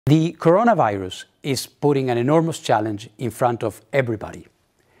The coronavirus is putting an enormous challenge in front of everybody.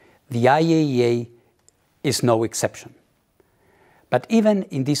 The IAEA is no exception. But even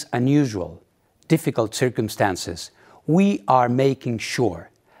in these unusual, difficult circumstances, we are making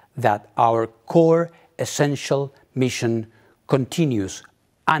sure that our core essential mission continues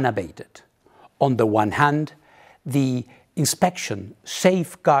unabated. On the one hand, the inspection,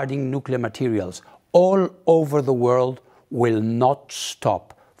 safeguarding nuclear materials all over the world will not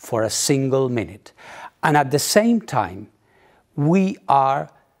stop for a single minute. And at the same time, we are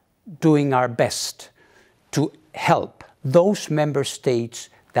doing our best to help those member states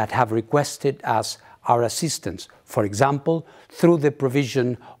that have requested us our assistance, for example, through the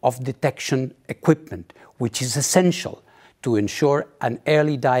provision of detection equipment, which is essential to ensure an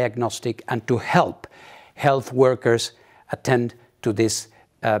early diagnostic and to help health workers attend to this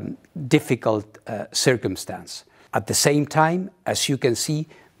difficult circumstance. At the same time, as you can see,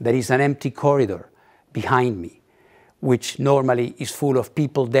 there is an empty corridor behind me, which normally is full of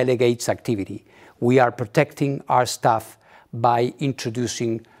people, delegates, activity. We are protecting our staff by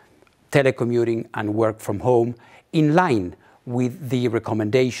introducing telecommuting and work from home in line with the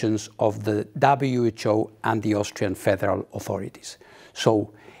recommendations of the WHO and the Austrian federal authorities.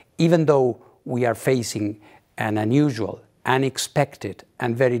 So even though we are facing an unusual, unexpected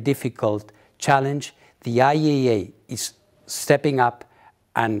and very difficult challenge, the IAEA is stepping up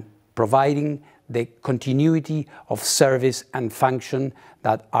and providing the continuity of service and function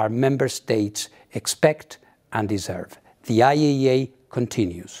that our member states expect and deserve. The IAEA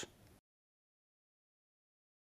continues.